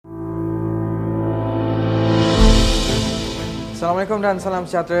Assalamualaikum dan salam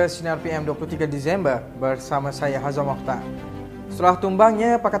sejahtera. Sinar PM 23 Disember bersama saya Hazam Mokhtar. Setelah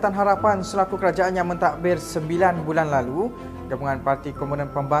tumbangnya Pakatan Harapan selaku kerajaan yang mentadbir 9 bulan lalu, gabungan parti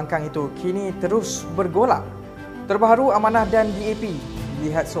komponen pembangkang itu kini terus bergolak. Terbaru Amanah dan DAP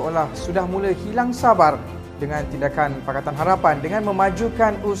dilihat seolah sudah mula hilang sabar dengan tindakan Pakatan Harapan dengan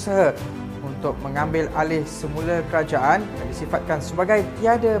memajukan usaha untuk mengambil alih semula kerajaan yang disifatkan sebagai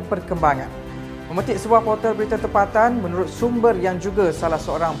tiada perkembangan. Memetik sebuah portal berita tempatan, menurut sumber yang juga salah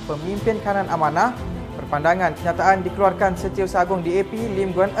seorang pemimpin kanan Amanah, berpandangan kenyataan dikeluarkan Setiausaha Agung DAP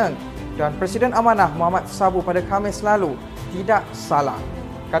Lim Guan Eng dan Presiden Amanah Muhammad Sabu pada Khamis lalu tidak salah.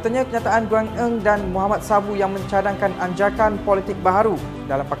 Katanya kenyataan Guan Eng dan Muhammad Sabu yang mencadangkan anjakan politik baharu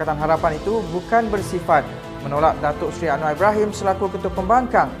dalam Pakatan Harapan itu bukan bersifat menolak Datuk Seri Anwar Ibrahim selaku Ketua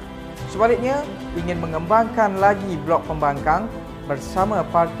Pembangkang. Sebaliknya, ingin mengembangkan lagi blok pembangkang bersama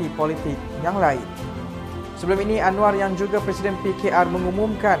parti politik yang lain. Sebelum ini, Anwar yang juga Presiden PKR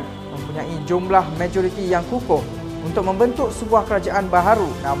mengumumkan mempunyai jumlah majoriti yang kukuh untuk membentuk sebuah kerajaan baharu,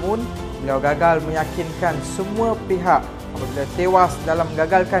 namun beliau gagal meyakinkan semua pihak apabila tewas dalam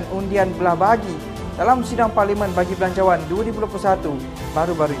menggagalkan undian belah bahagi dalam sidang Parlimen bagi Belanjawan 2021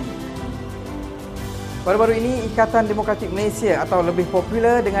 baru-baru ini. Baru-baru ini, Ikatan Demokratik Malaysia atau lebih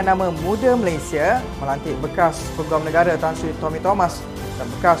popular dengan nama Muda Malaysia melantik bekas Peguam Negara Tan Sri Tommy Thomas dan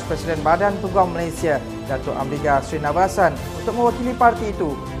bekas Presiden Badan Peguam Malaysia Datuk Amriga Sri Nabasan untuk mewakili parti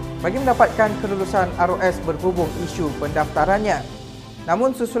itu bagi mendapatkan kelulusan ROS berhubung isu pendaftarannya.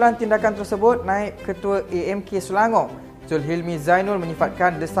 Namun susulan tindakan tersebut, Naib Ketua AMK Selangor Zulhilmi Zainul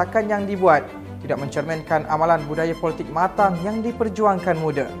menyifatkan desakan yang dibuat tidak mencerminkan amalan budaya politik matang yang diperjuangkan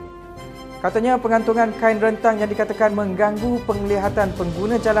muda. Katanya pengantungan kain rentang yang dikatakan mengganggu penglihatan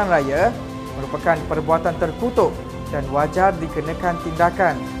pengguna jalan raya merupakan perbuatan terkutuk dan wajar dikenakan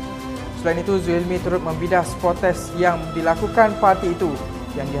tindakan. Selain itu, Zulhilmi turut membidas protes yang dilakukan parti itu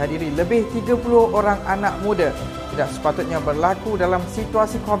yang dihadiri lebih 30 orang anak muda tidak sepatutnya berlaku dalam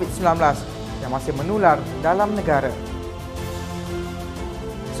situasi COVID-19 yang masih menular dalam negara.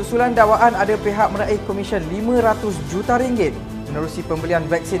 Susulan dakwaan ada pihak meraih komisen RM500 juta menerusi pembelian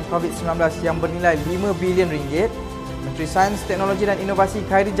vaksin COVID-19 yang bernilai RM5 bilion. Menteri Sains, Teknologi dan Inovasi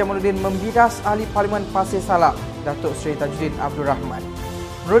Khairi Jamaluddin membidas Ahli Parlimen Pasir Salak Datuk Seri Tajuddin Abdul Rahman.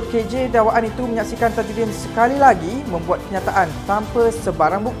 Menurut KJ, dakwaan itu menyaksikan Tajuddin sekali lagi membuat kenyataan tanpa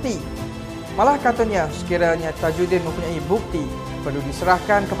sebarang bukti. Malah katanya sekiranya Tajuddin mempunyai bukti, perlu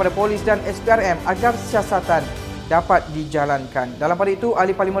diserahkan kepada polis dan SPRM agar siasatan dapat dijalankan. Dalam pada itu,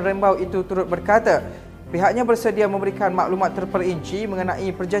 Ahli Parlimen Rembau itu turut berkata pihaknya bersedia memberikan maklumat terperinci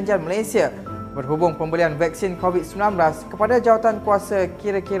mengenai perjanjian Malaysia berhubung pembelian vaksin COVID-19 kepada jawatan kuasa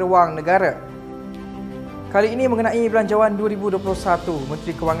kira-kira wang negara. Kali ini mengenai Belanjawan 2021,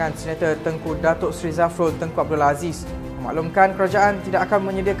 Menteri Kewangan Senator Tengku Datuk Seri Zafrul Tengku Abdul Aziz memaklumkan kerajaan tidak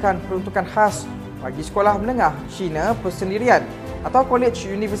akan menyediakan peruntukan khas bagi sekolah menengah Cina persendirian atau Kolej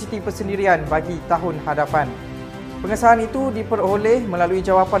Universiti Persendirian bagi tahun hadapan. Pengesahan itu diperoleh melalui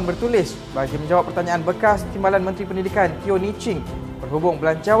jawapan bertulis bagi menjawab pertanyaan bekas Timbalan Menteri Pendidikan Teo Ni Ching berhubung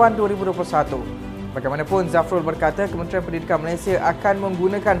Belanjawan 2021. Bagaimanapun, Zafrul berkata Kementerian Pendidikan Malaysia akan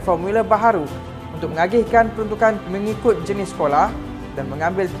menggunakan formula baharu untuk mengagihkan peruntukan mengikut jenis sekolah dan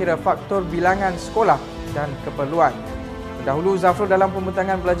mengambil kira faktor bilangan sekolah dan keperluan. Terdahulu, Zafrul dalam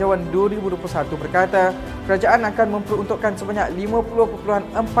pembentangan Belanjawan 2021 berkata kerajaan akan memperuntukkan sebanyak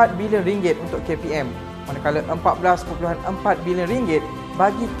RM50.4 bilion untuk KPM, manakala RM14.4 bilion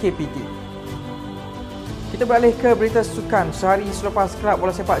bagi KPT. Kita beralih ke berita sukan. Sehari selepas kelab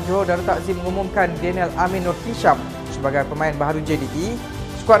bola sepak Johor Darul Takzim mengumumkan Daniel Amin Nur Hisham sebagai pemain baharu JDT,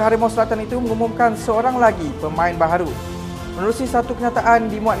 skuad Harimau Selatan itu mengumumkan seorang lagi pemain baharu. Menerusi satu kenyataan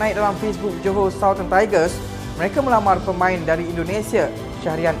dimuat naik dalam Facebook Johor Southern Tigers, mereka melamar pemain dari Indonesia,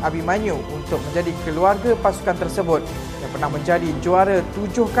 Syahrian Abimanyu, untuk menjadi keluarga pasukan tersebut yang pernah menjadi juara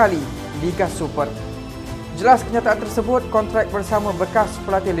 7 kali Liga Super. Jelas kenyataan tersebut, kontrak bersama bekas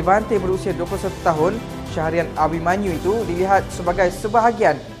pelatih Levante berusia 21 tahun, Syahrian Abimanyu itu dilihat sebagai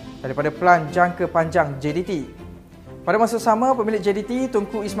sebahagian daripada pelan jangka panjang JDT. Pada masa sama, pemilik JDT,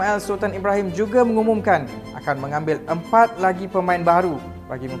 Tunku Ismail Sultan Ibrahim juga mengumumkan akan mengambil 4 lagi pemain baru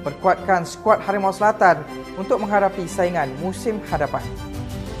bagi memperkuatkan skuad Harimau Selatan untuk menghadapi saingan musim hadapan.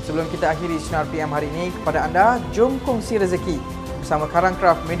 Sebelum kita akhiri Sinar PM hari ini, kepada anda, jom kongsi rezeki bersama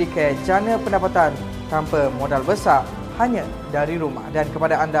Karangcraft Medicare, jana pendapatan tanpa modal besar hanya dari rumah. Dan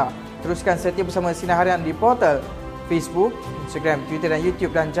kepada anda, teruskan setia bersama Sinar Harian di portal Facebook, Instagram, Twitter dan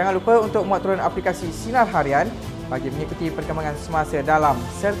YouTube, dan jangan lupa untuk muat turun aplikasi Sinar Harian bagi mengikuti perkembangan semasa dalam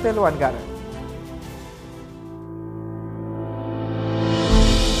serta luar negara.